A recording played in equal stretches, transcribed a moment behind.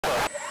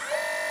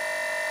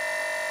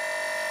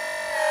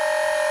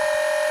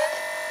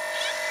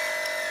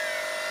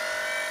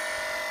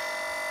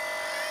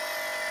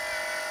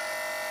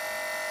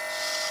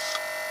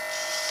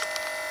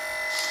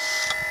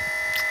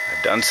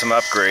Done some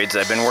upgrades.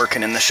 I've been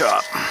working in the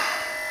shop.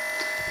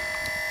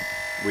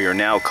 We are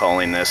now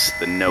calling this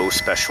the No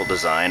Special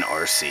Design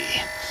RC.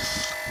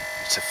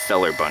 It's a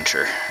feller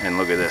buncher, and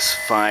look at this,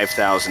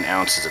 5,000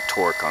 ounces of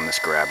torque on this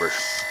grabber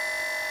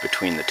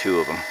between the two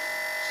of them.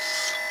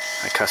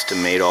 I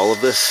custom made all of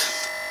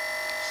this.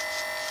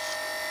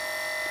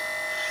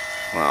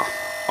 Well,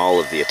 all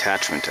of the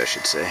attachment, I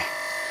should say.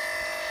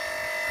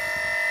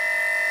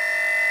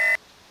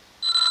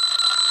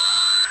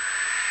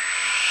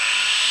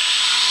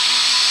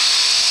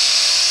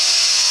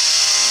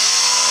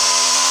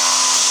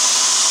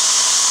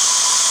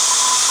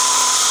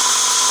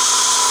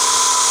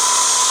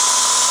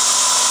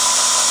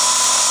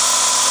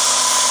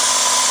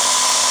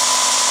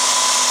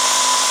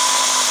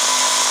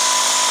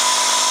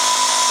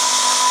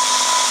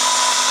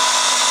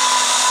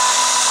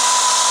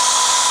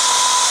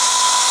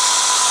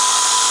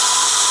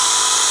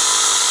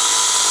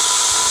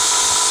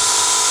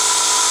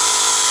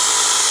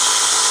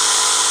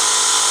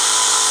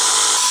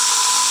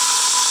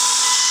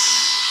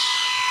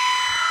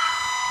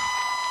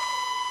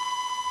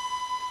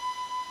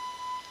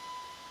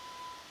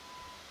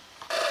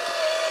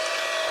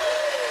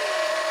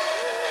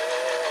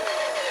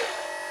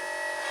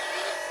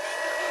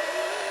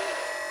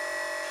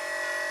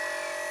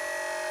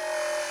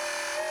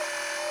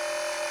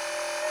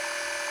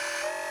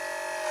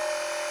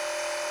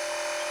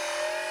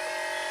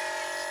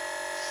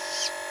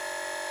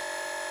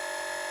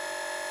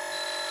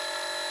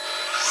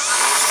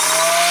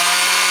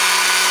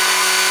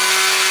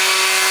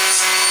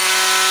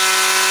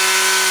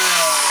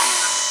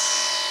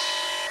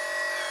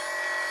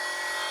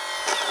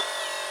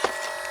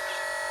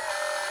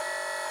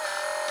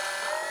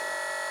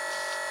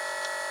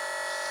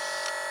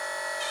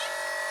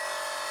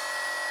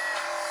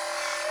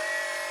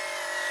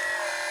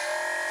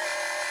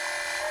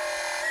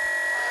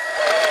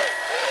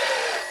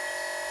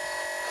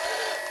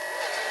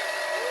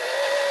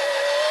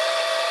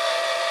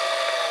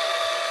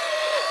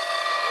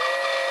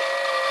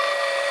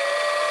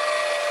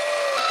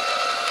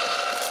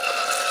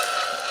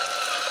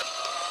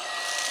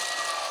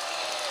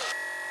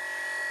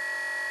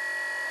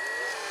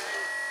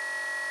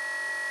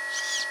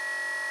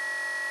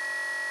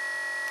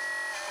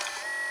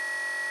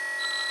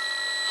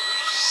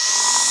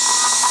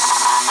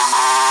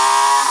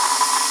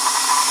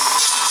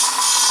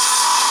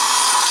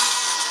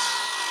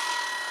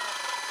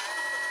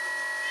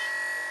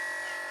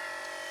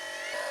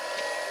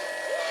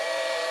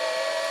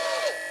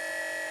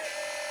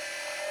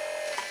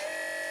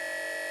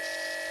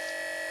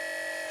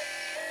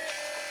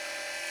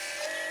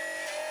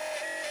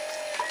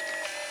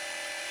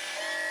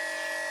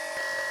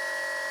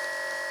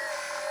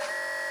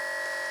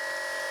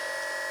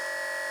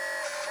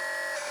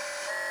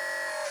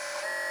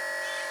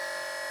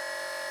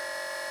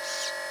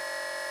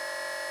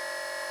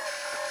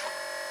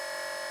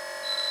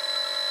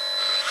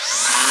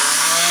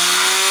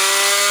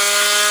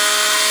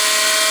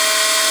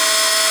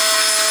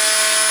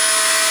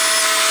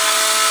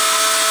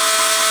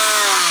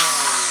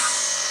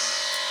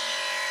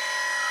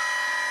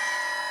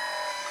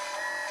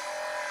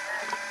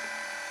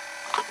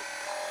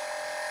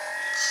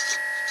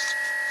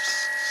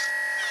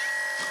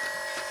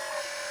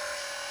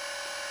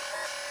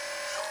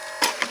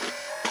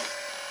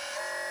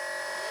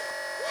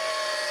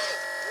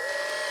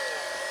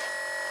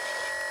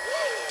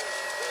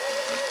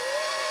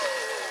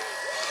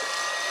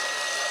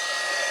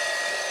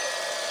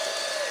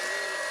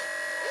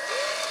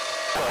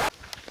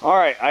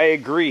 Alright, I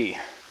agree.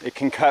 It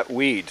can cut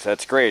weeds.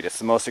 That's great. It's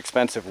the most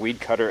expensive weed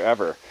cutter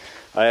ever.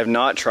 I have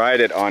not tried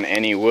it on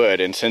any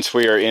wood, and since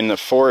we are in the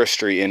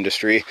forestry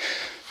industry,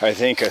 I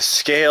think a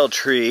scale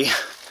tree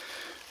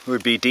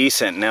would be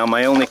decent. Now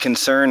my only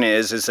concern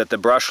is that the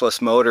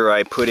brushless motor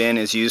I put in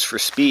is used for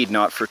speed,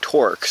 not for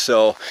torque.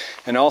 So,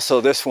 and also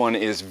this one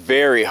is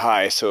very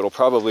high, so it'll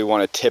probably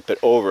want to tip it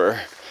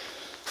over.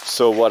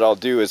 So what I'll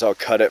do is I'll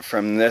cut it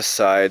from this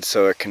side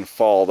so it can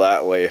fall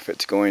that way if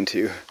it's going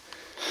to.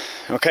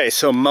 Okay,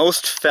 so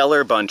most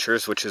feller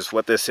bunchers, which is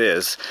what this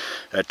is,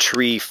 a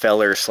tree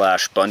feller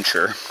slash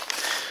buncher,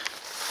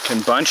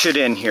 can bunch it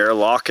in here,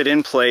 lock it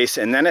in place,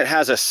 and then it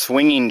has a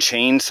swinging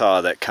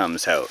chainsaw that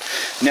comes out.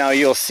 Now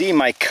you'll see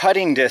my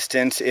cutting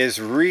distance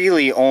is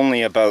really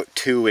only about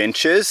 2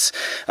 inches.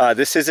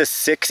 This is a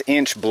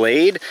 6-inch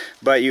blade,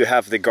 but you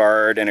have the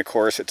guard, and of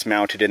course it's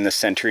mounted in the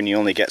center and you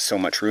only get so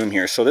much room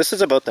here. So this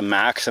is about the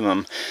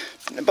maximum,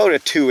 about a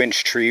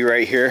 2-inch tree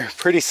right here,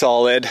 pretty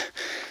solid.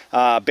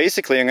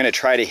 Basically I'm going to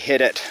try to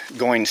hit it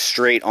going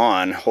straight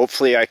on.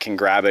 Hopefully I can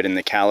grab it in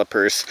the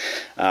calipers.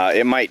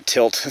 It might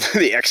tilt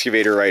the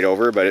excavator right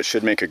over, but it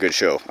should make a good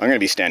show. I'm going to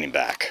be standing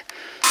back.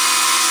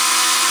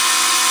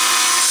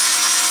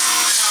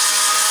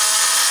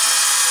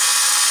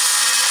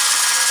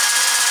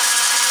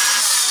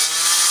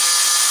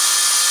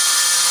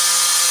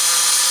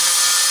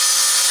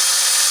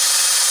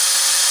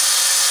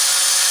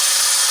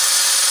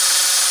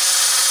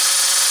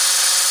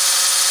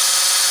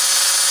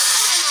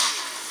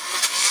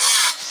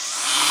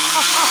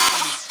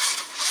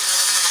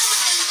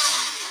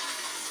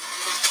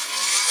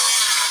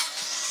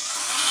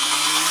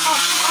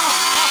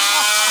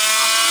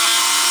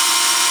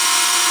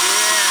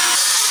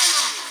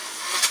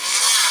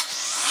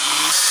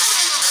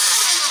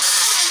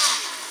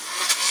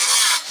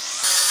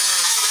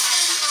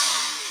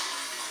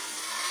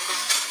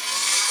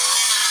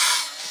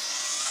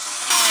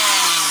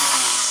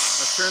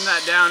 Turn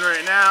that down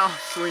right now,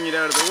 swing it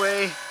out of the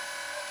way.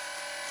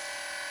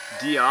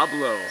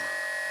 DiABLO.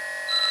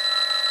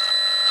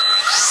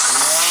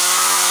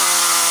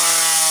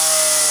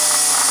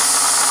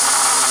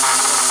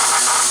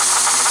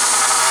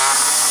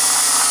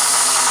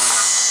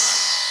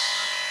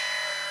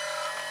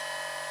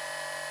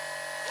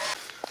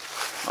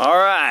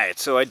 Alright,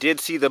 so I did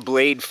see the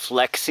blade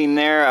flexing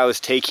there. I was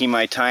taking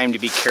my time to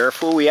be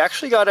careful. We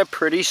actually got a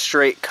pretty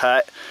straight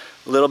cut.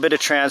 A little bit of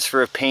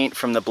transfer of paint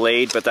from the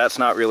blade, but that's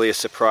not really a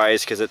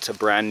surprise because it's a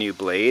brand new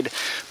blade.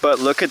 But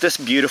look at this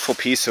beautiful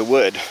piece of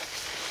wood.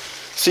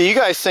 So you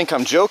guys think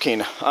I'm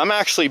joking. I'm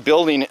actually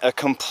building a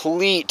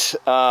complete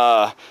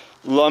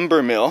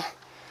lumber mill.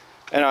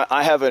 And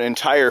I have an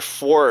entire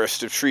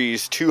forest of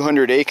trees,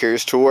 200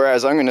 acres, to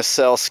whereas I'm going to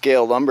sell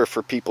scale lumber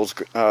for people's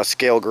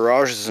scale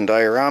garages and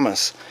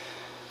dioramas.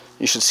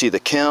 You should see the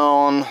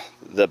kiln,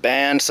 the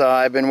bandsaw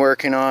I've been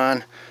working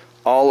on,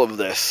 all of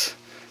this.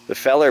 The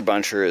feller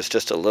buncher is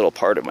just a little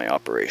part of my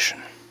operation.